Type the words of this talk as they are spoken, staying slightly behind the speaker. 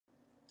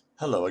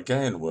Hello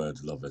again,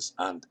 word lovers,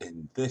 and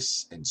in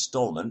this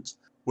installment,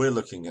 we're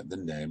looking at the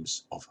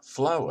names of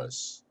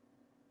flowers.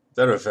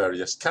 There are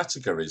various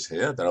categories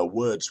here. There are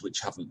words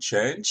which haven't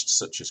changed,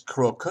 such as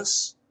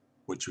crocus,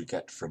 which we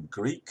get from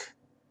Greek,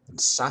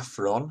 and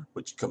saffron,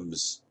 which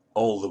comes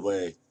all the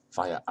way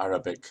via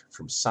Arabic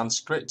from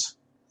Sanskrit.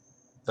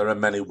 There are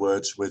many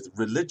words with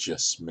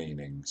religious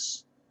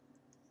meanings.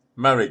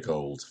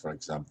 Marigold, for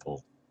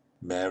example.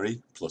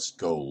 Mary plus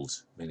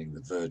gold, meaning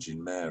the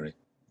Virgin Mary.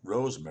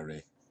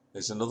 Rosemary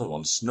is another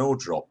one.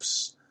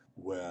 Snowdrops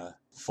were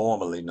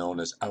formerly known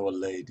as Our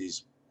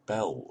Lady's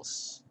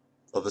bells.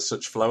 Other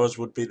such flowers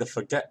would be the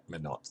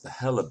forget-me-not, the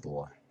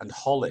hellebore, and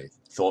holly,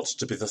 thought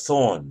to be the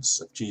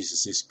thorns of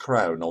Jesus'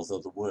 crown, although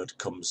the word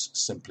comes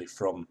simply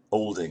from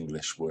Old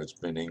English words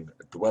meaning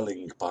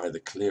dwelling by the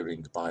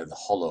clearing by the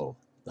hollow,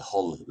 the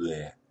holle,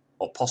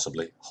 or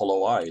possibly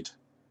hollow-eyed.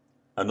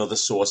 Another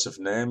source of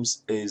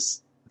names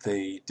is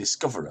the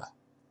discoverer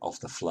of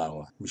the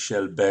flower.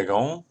 Michel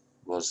Begon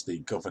was the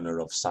governor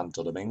of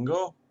Santo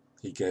Domingo.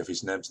 He gave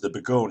his name to the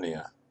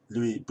begonia.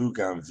 Louis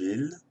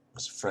Bougainville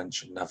was a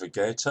French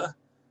navigator.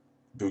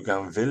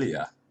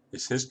 Bougainvillea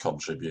is his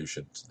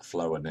contribution to the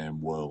flower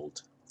name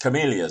world.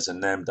 Camellias are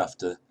named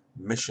after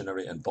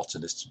missionary and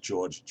botanist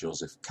George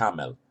Joseph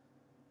Camel,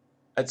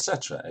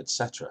 etc.,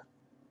 etc.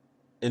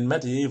 In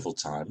medieval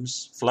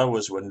times,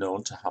 flowers were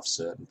known to have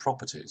certain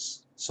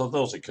properties, so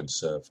those are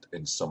conserved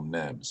in some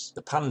names.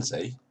 The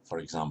pansy, for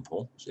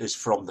example, is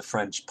from the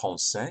French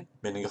penser,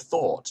 meaning a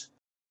thought.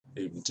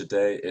 Even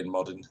today in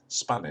modern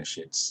Spanish,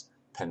 it's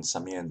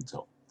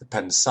pensamiento. The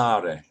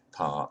pensare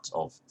part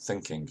of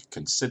thinking,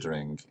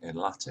 considering in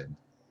Latin,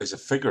 is a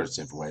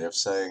figurative way of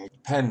saying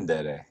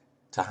pendere,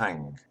 to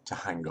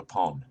hang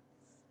upon.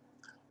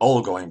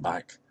 All going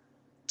back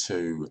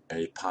to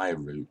a PIE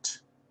root,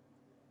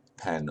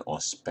 pen or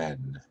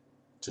spen,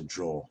 to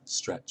draw,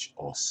 stretch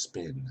or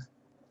spin.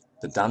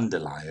 The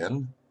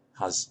dandelion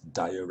has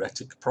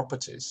diuretic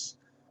properties,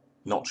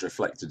 not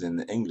reflected in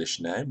the English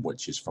name,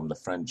 which is from the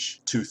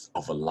French tooth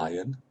of a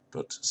lion,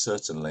 but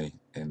certainly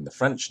in the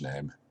French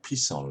name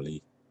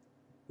pissenlit,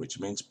 which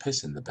means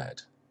piss in the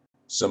bed.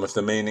 Some of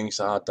the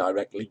meanings are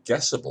directly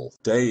guessable.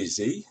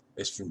 Daisy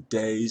is from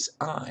day's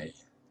eye,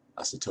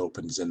 as it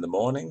opens in the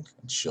morning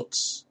and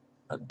shuts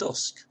at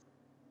dusk.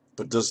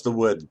 But does the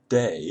word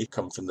day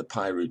come from the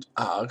PIE root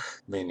ag,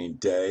 meaning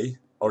day,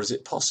 or is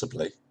it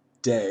possibly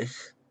dech,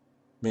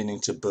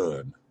 meaning to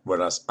burn,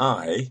 whereas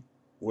I,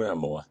 we're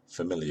more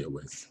familiar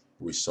with.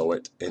 We saw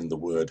it in the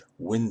word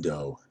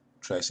window,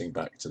 tracing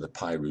back to the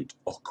PIE root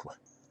aqua,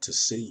 to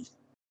see.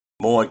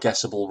 More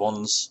guessable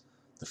ones,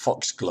 the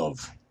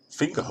foxglove,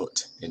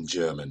 Fingerhut in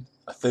German,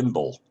 a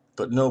thimble,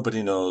 but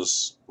nobody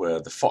knows where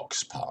the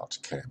fox part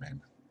came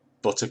in.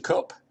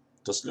 Buttercup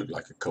does look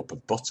like a cup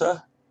of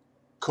butter.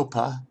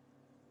 Cuppa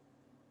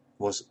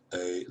was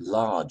a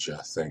larger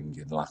thing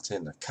in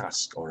Latin, a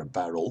cask or a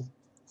barrel.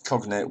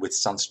 Cognate with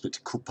Sanskrit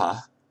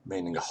kupa,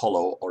 meaning a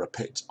hollow or a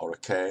pit or a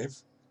cave.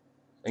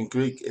 In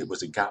Greek it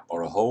was a gap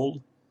or a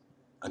hole,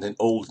 and in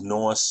Old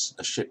Norse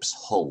a ship's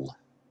hull.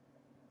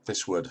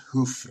 This word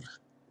hufr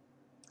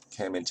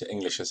came into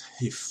English as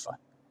hif,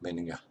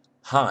 meaning a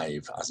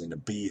hive, as in a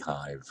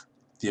beehive.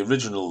 The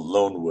original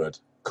loanword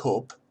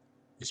cup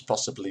is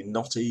possibly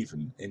not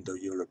even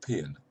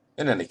Indo-European.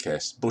 In any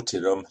case,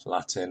 buttirum,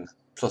 Latin,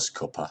 plus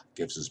cuppa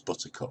gives us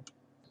buttercup.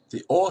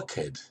 The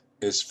orchid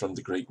is from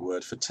the Greek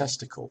word for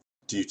testicle,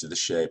 due to the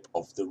shape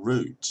of the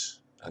root.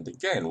 And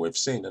again, we've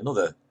seen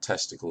another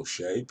testicle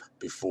shape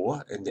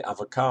before in the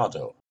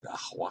avocado, the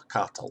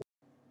ahuacatl,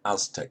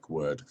 Aztec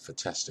word for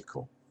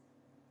testicle.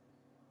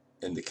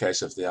 In the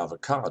case of the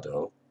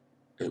avocado,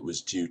 it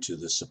was due to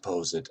the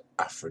supposed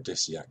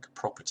aphrodisiac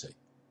property.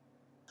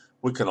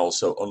 We can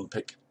also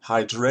unpick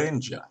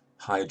hydrangea.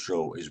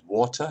 Hydro is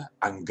water,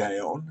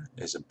 angaeon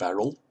is a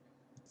beryl,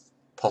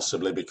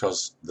 possibly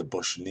because the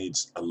bush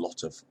needs a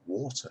lot of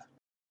water.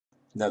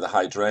 Now the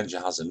hydrangea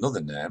has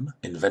another name,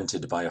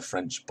 invented by a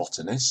French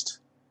botanist,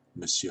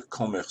 Monsieur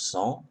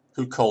Commerçant,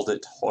 who called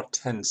it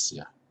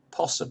hortensia,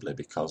 possibly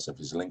because of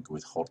his link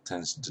with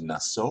Hortense de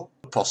Nassau,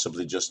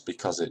 possibly just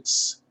because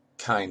it's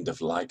kind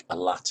of like a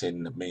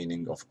Latin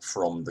meaning of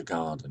from the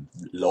garden,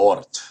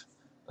 l'hort,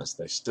 as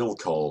they still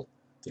call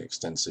the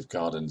extensive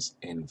gardens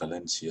in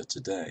Valencia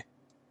today.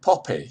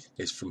 Poppy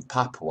is from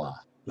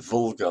Papua,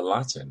 vulgar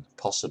Latin,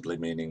 possibly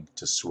meaning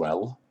to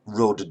swell.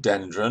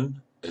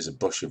 Rhododendron is a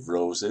bush of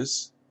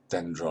roses.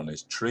 Dendron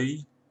is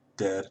tree.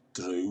 Der,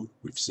 dru,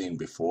 we've seen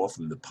before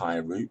from the PIE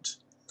root,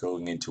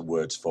 going into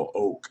words for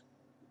oak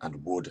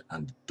and wood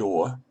and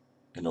door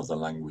in other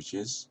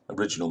languages.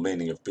 Original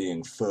meaning of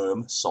being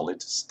firm, solid,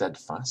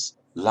 steadfast.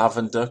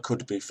 Lavender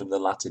could be from the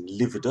Latin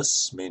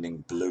lividus,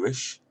 meaning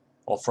bluish,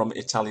 or from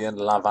Italian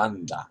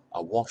lavanda,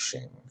 a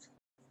washing.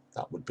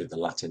 That would be the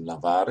Latin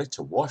lavare,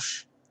 to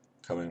wash,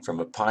 coming from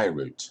a PIE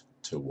root,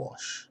 to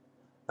wash.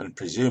 And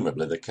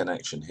presumably the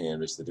connection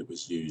here is that it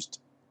was used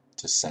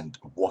to scent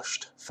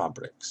washed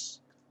fabrics.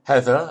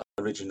 Heather,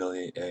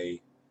 originally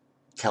a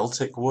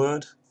Celtic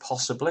word,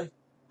 possibly.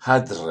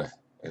 Hadre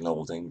in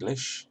Old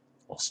English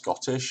or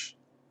Scottish.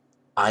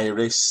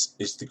 Iris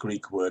is the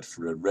Greek word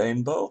for a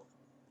rainbow,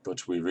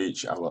 but we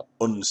reach our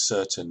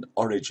uncertain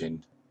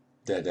origin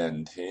dead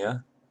end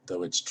here,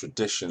 though it's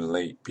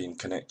traditionally been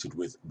connected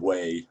with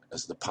way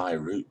as the pi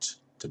root,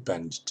 to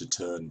bend, to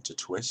turn, to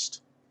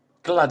twist.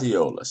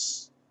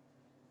 Gladiolus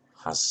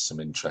has some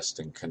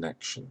interesting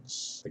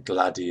connections. The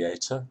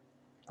gladiator,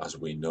 as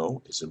we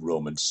know, is a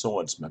Roman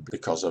swordsman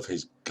because of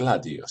his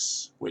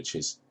gladius, which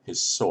is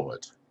his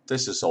sword.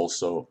 This is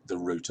also the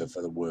root of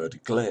the word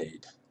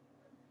glade,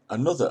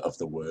 another of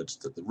the words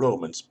that the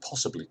Romans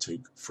possibly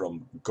took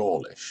from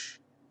Gaulish.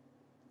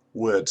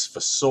 Words for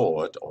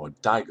sword or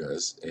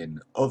daggers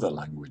in other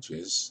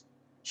languages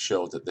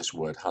show that this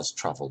word has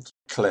travelled.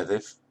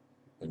 Cleddyf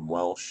in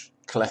Welsh,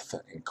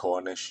 cletha in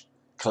Cornish,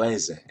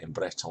 cléise in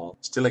Breton,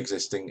 still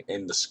existing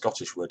in the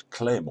Scottish word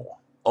claymore.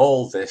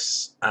 All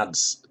this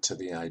adds to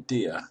the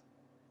idea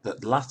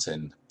that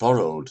Latin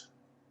borrowed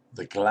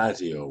the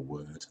gladio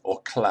word,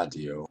 or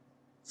cladio,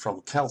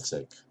 from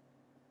Celtic,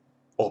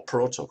 or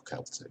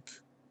Proto-Celtic,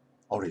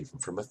 or even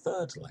from a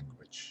third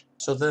language.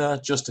 So there are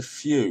just a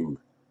few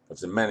of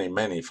the many,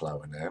 many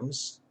flower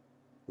names.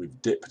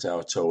 We've dipped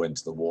our toe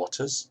into the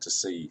waters to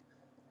see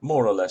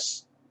more or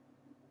less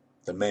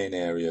the main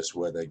areas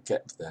where they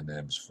get their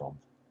names from.